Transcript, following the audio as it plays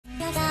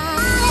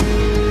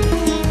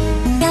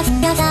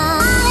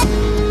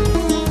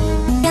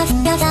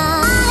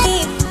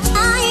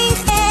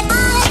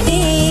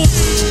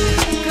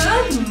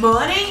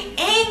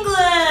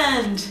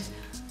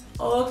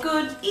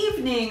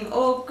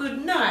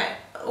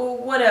or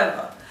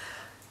whatever.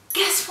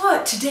 Guess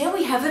what? Today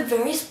we have a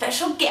very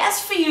special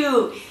guest for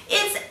you.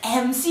 It's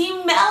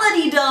MC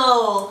Melody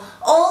Doll,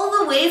 all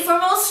the way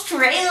from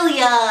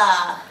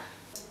Australia.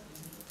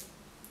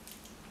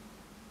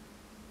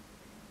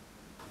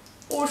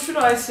 Or should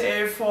I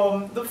say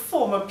from the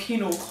former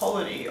penal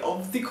colony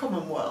of the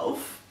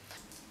Commonwealth.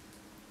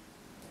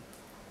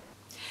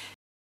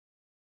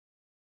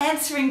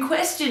 Answering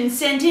questions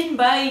sent in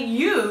by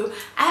you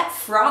at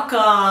Frock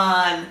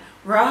On.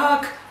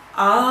 Rock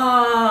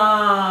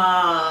on!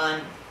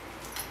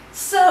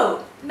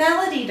 So,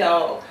 Melody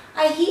Doll,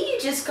 I hear you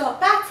just got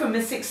back from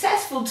a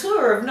successful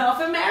tour of North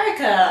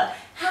America.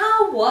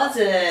 How was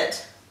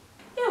it?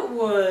 It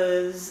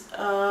was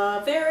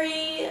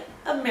very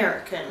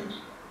American.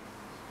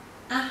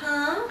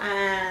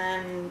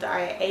 And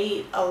I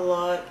ate a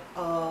lot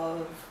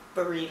of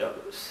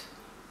burritos.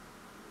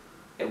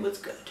 It was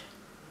good.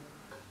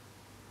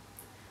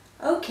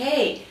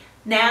 Okay,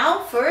 now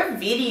for a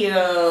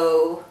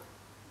video.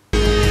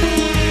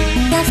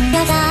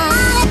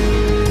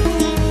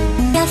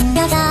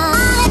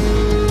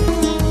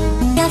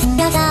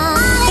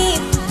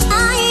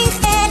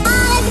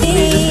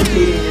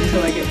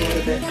 Until I get bored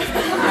of it.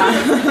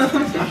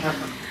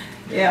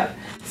 Yeah.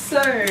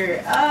 So,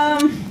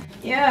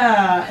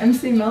 yeah,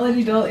 MC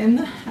Melody Doll in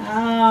the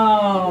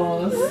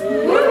house.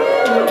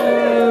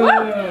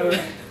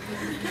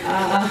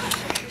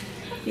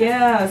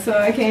 Yeah, so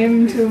I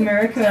came to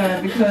America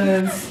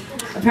because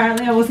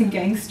apparently I wasn't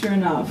gangster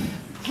enough.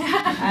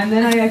 And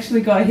then I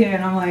actually got here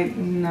and I'm like,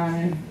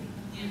 no,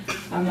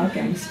 I'm not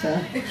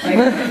gangster. Like,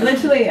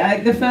 literally,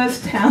 the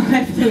first town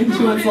I flew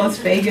into was Las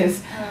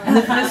Vegas. And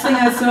the first thing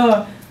I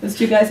saw was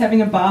two guys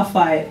having a bar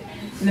fight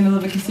in the middle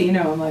of a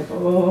casino. I'm like,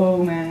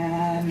 oh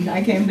man,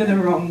 I came to the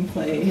wrong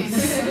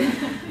place.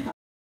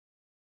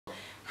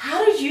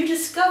 How did you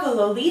discover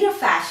Lolita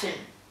fashion?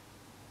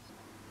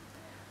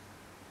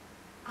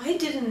 I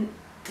didn't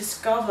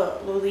discover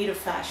Lolita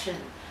fashion.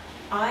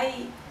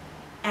 I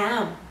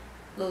am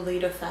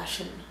Lolita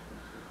fashion.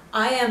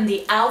 I am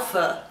the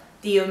alpha,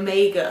 the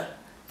omega,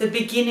 the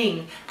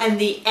beginning and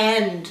the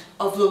end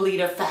of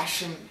Lolita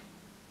fashion.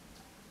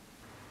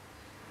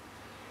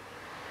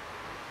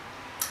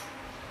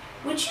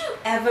 Would you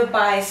ever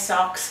buy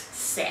socks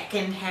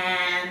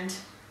secondhand?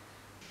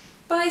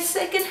 Buy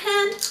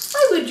secondhand?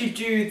 Why would you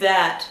do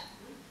that?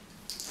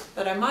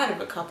 But I might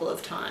have a couple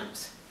of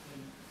times.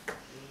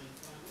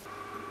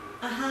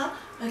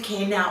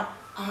 Okay, now,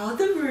 are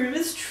the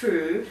rumors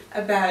true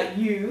about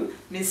you,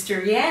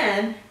 Mr.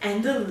 Yan,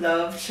 and the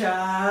love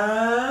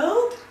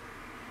child?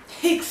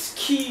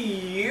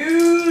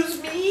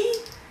 Excuse me?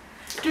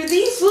 Do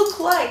these look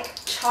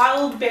like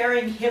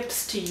childbearing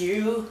hips to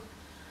you?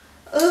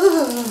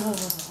 Ugh.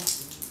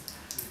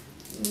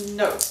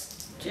 No.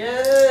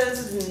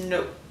 Just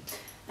no.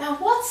 Now,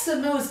 what's the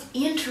most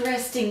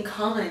interesting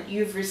comment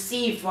you've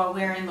received while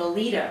wearing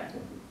Lolita?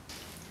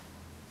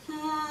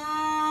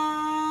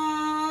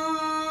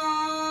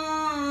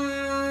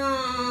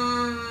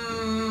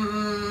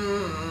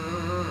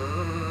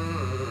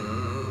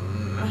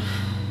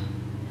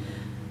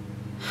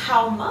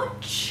 How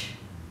much?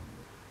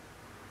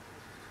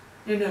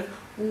 No.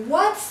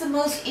 What's the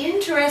most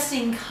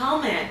interesting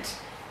comment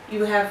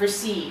you have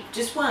received?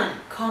 Just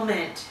one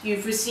comment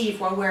you've received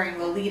while wearing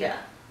Lolita.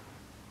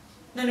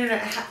 No.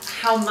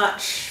 How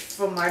much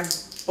for my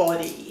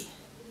body?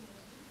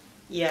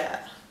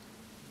 Yeah.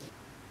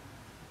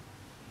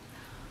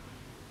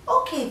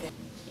 Okay then.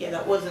 Yeah,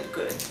 that wasn't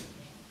good.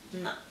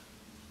 No.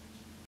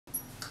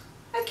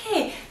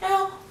 Okay,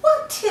 now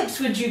what tips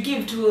would you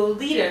give to a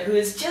Lolita who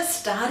is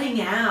just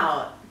starting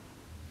out?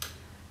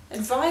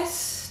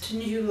 Advice to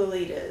new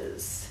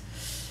Lolitas.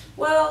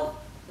 Well,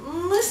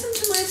 listen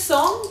to my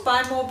song,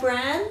 Buy More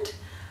Brand.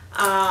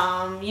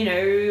 You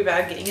know,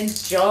 about getting a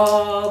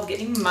job,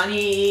 getting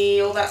money,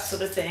 all that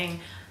sort of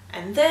thing.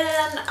 And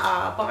then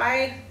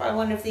buy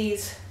one of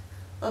these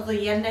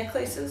lovely yen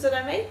necklaces that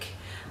I make.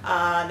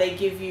 They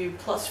give you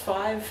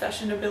 +5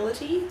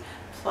 fashionability,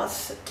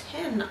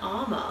 +10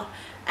 armor,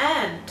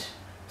 and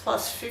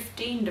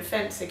 +15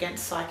 defense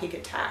against psychic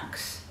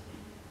attacks.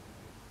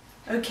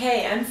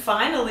 Okay, and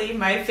finally,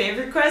 my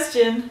favorite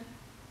question.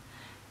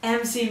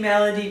 MC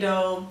Melody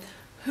Doll,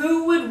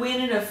 who would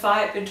win in a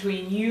fight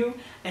between you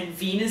and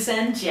Venus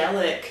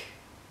Angelic?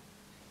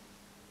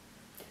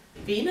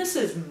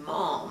 Venus's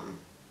mom.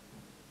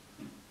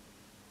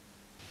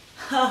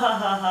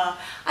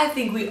 I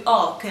think we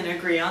all can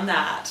agree on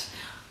that.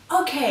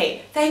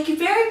 Okay, thank you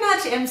very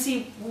much,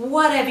 MC,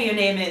 whatever your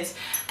name is.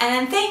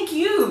 And thank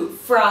you,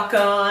 Frock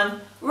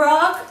On,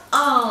 Rock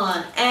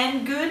On,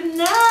 and good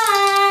night.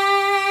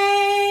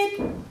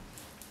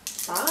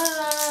 Bye.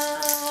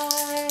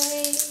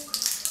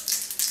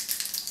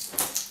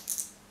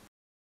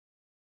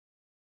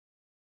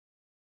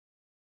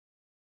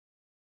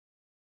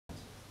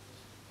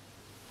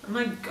 Oh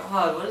my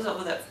god, what is up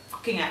with that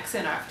fucking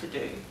accent I have to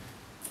do?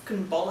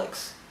 Fucking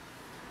bollocks.